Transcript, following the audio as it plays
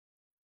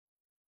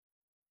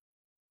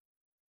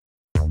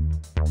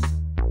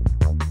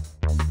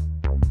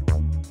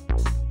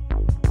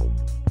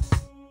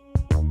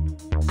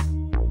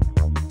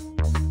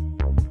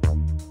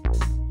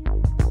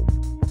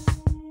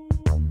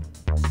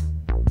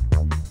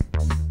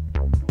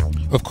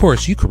Of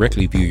course, you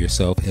correctly view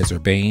yourself as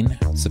urbane,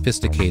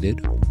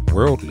 sophisticated,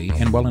 worldly,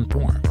 and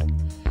well-informed.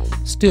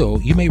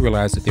 Still, you may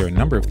realize that there are a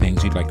number of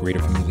things you'd like greater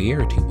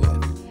familiarity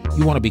with.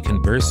 You want to be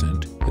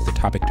conversant if the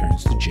topic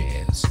turns to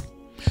jazz.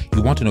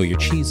 You want to know your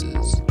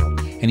cheeses.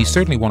 And you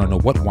certainly want to know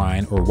what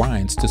wine or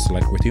wines to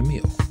select with your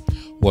meal.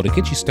 Well, to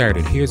get you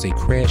started, here's a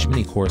crash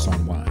mini course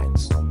on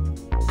wines.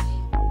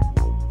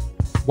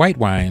 White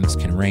wines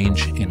can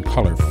range in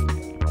color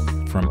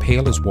from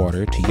pale as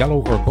water to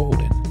yellow or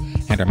golden,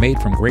 and are made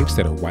from grapes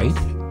that are white,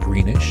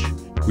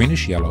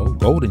 greenish yellow,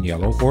 golden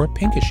yellow, or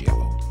pinkish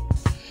yellow.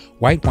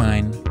 White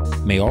wine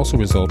may also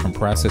result from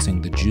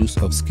processing the juice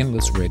of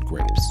skinless red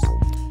grapes.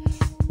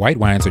 White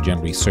wines are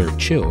generally served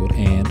chilled,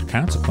 and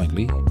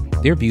consequently,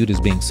 they're viewed as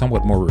being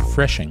somewhat more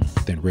refreshing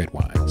than red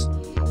wines.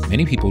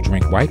 Many people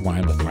drink white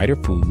wine with lighter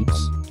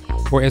foods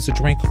or as a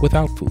drink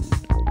without food.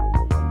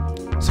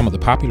 Some of the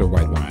popular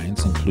white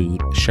wines include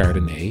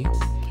Chardonnay,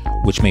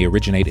 which may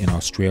originate in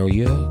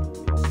Australia,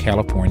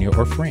 California,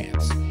 or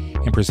France,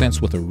 and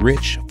presents with a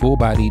rich,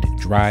 full-bodied,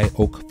 dry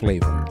oak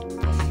flavor.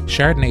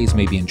 Chardonnays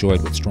may be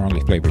enjoyed with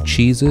strongly flavored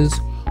cheeses,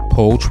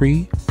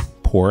 poultry,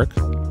 pork,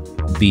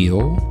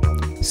 veal,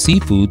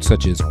 seafood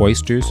such as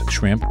oysters,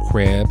 shrimp,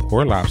 crab,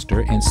 or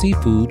lobster, and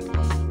seafood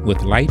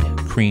with light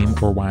cream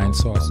or wine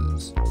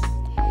sauces.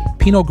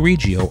 Pinot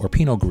Grigio or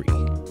Pinot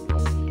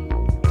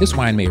Gris. This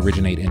wine may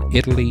originate in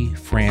Italy,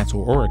 France,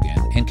 or Oregon,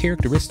 and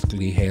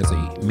characteristically has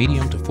a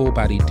medium to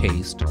full-bodied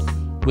taste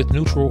with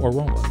neutral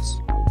aromas.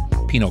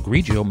 Pinot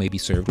Grigio may be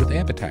served with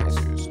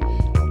appetizers,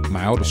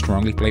 mild or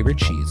strongly flavored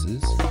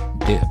cheeses,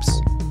 dips,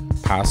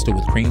 pasta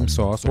with cream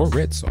sauce or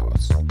red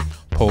sauce,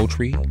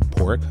 poultry,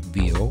 pork,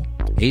 veal,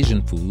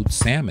 Asian food,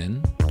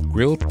 salmon,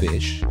 grilled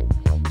fish,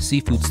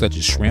 seafood such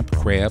as shrimp,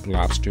 crab,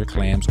 lobster,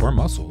 clams, or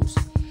mussels,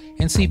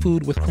 and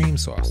seafood with cream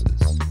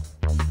sauces.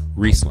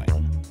 Riesling.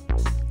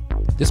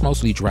 This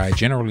mostly dry,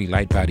 generally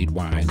light-bodied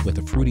wine with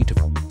a fruity to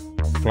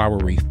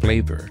flowery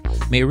flavor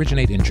may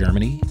originate in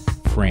Germany,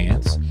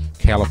 France,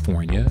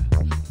 California,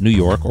 New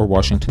York, or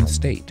Washington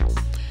State.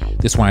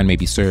 This wine may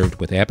be served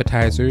with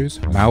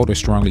appetizers, mild or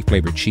strongly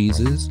flavored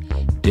cheeses,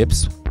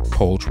 dips,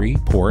 poultry,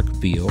 pork,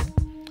 veal,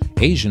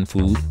 Asian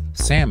food,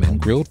 salmon,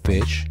 grilled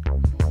fish,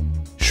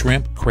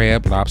 shrimp,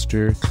 crab,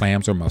 lobster,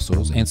 clams or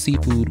mussels, and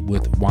seafood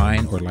with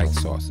wine or light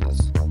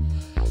sauces.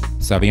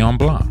 Sauvignon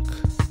Blanc.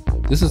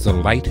 This is a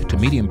light to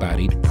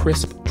medium-bodied,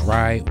 crisp,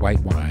 dry white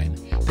wine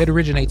that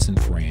originates in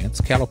France,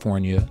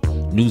 California,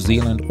 New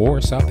Zealand, or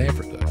South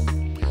Africa.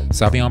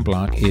 Sauvignon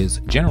Blanc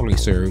is generally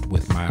served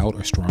with mild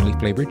or strongly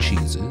flavored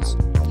cheeses,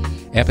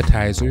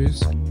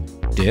 appetizers,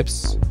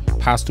 dips,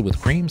 pasta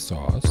with cream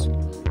sauce,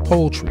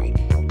 poultry,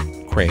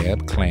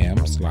 crab,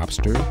 clams,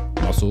 lobster,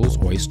 mussels,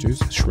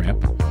 oysters,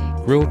 shrimp,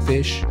 grilled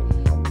fish,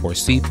 or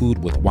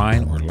seafood with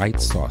wine or light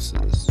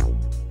sauces.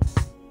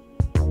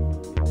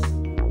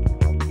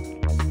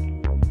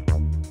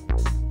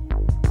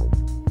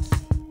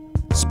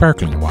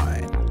 Sparkling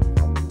wine.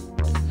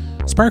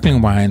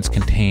 Sparkling wines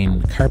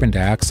contain carbon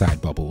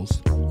dioxide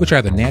bubbles, which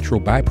are the natural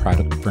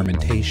byproduct of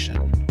fermentation.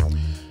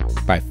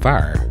 By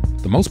far,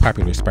 the most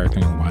popular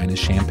sparkling wine is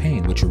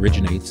champagne, which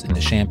originates in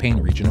the Champagne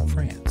region of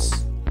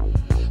France.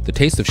 The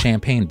taste of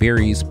champagne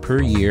varies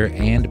per year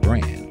and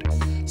brand.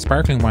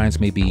 Sparkling wines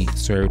may be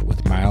served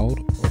with mild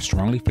or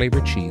strongly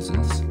flavored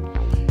cheeses,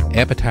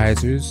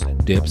 appetizers,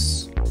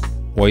 dips,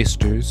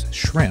 oysters,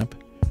 shrimp,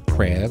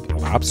 crab,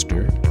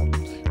 lobster,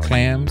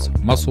 clams,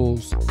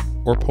 mussels,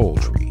 or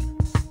poultry.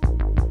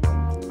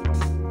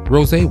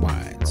 Rosé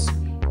wines.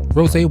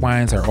 Rosé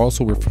wines are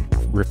also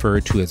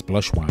referred to as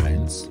blush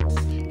wines,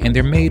 and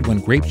they're made when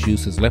grape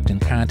juice is left in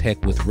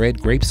contact with red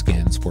grape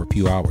skins for a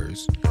few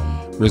hours,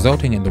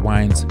 resulting in the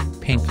wine's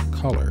pink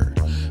color.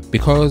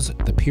 Because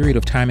the period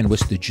of time in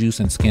which the juice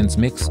and skins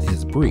mix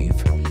is brief,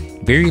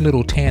 very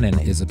little tannin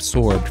is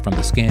absorbed from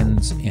the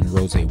skins in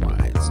rosé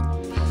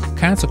wines.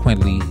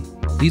 Consequently,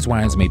 these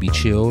wines may be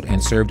chilled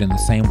and served in the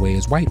same way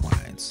as white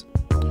wines.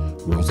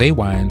 Rosé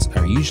wines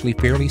are usually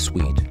fairly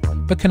sweet,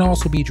 but can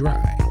also be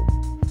dry.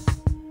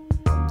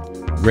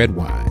 Red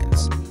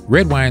wines.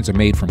 Red wines are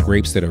made from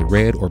grapes that are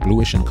red or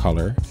bluish in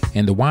color,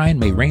 and the wine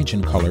may range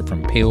in color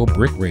from pale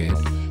brick red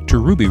to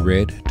ruby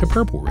red to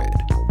purple red.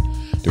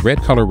 The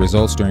red color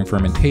results during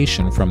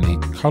fermentation from the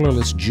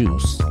colorless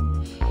juice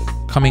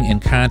coming in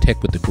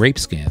contact with the grape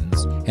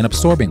skins and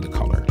absorbing the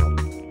color.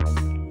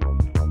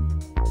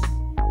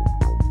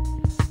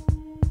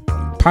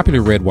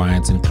 Popular red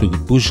wines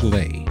include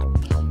Beaujolais,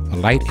 a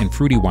light and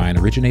fruity wine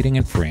originating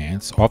in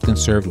France, often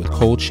served with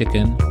cold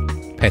chicken,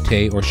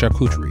 pâté, or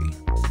charcuterie.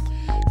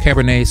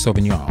 Cabernet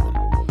Sauvignon,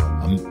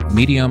 a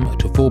medium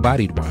to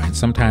full-bodied wine,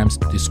 sometimes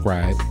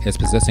described as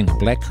possessing a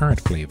black currant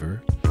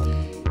flavor,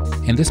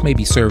 and this may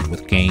be served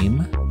with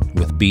game,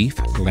 with beef,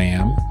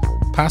 lamb,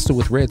 pasta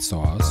with red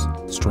sauce,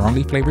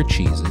 strongly flavored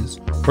cheeses,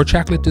 or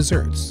chocolate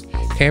desserts.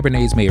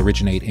 Cabernets may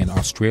originate in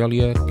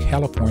Australia,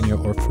 California,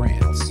 or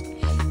France.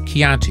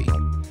 Chianti.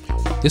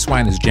 This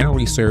wine is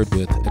generally served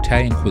with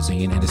Italian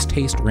cuisine and its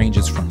taste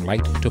ranges from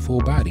light to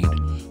full-bodied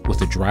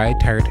with a dry,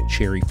 tart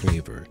cherry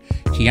flavor.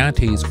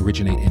 Chiantis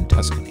originate in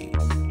Tuscany.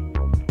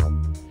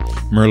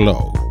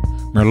 Merlot.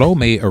 Merlot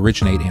may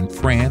originate in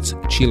France,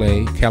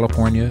 Chile,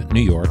 California,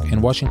 New York,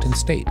 and Washington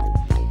State,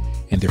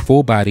 and they're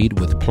full-bodied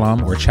with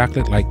plum or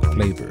chocolate-like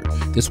flavor.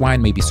 This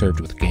wine may be served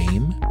with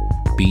game,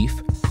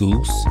 beef,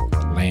 goose,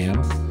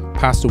 lamb,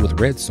 pasta with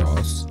red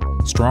sauce,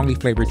 strongly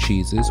flavored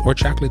cheeses, or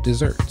chocolate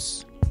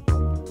desserts.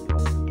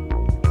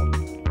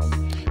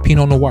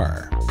 Pinot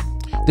Noir.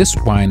 This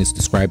wine is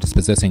described as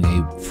possessing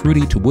a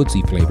fruity to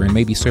woodsy flavor and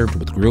may be served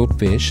with grilled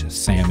fish,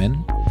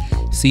 salmon,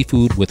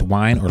 seafood with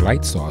wine or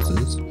light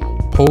sauces,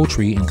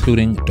 poultry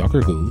including duck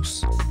or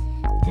goose,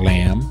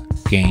 lamb,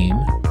 game,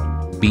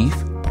 beef,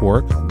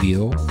 pork,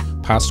 veal,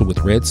 pasta with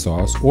red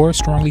sauce, or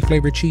strongly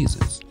flavored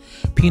cheeses.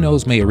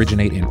 Pinots may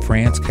originate in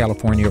France,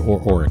 California,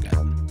 or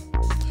Oregon.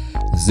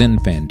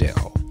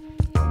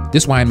 Zinfandel.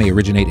 This wine may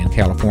originate in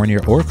California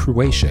or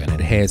Croatia, and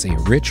it has a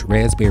rich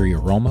raspberry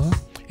aroma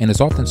and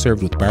is often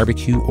served with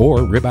barbecue or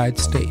ribeye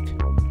steak.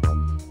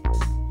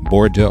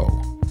 Bordeaux.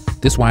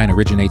 This wine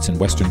originates in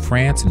Western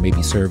France and may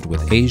be served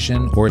with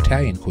Asian or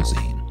Italian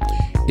cuisine.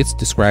 It's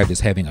described as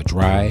having a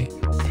dry,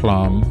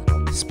 plum,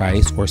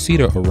 spice, or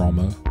cedar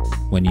aroma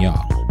when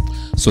young.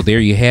 So there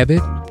you have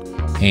it,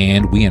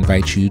 and we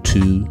invite you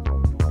to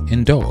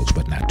indulge,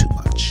 but not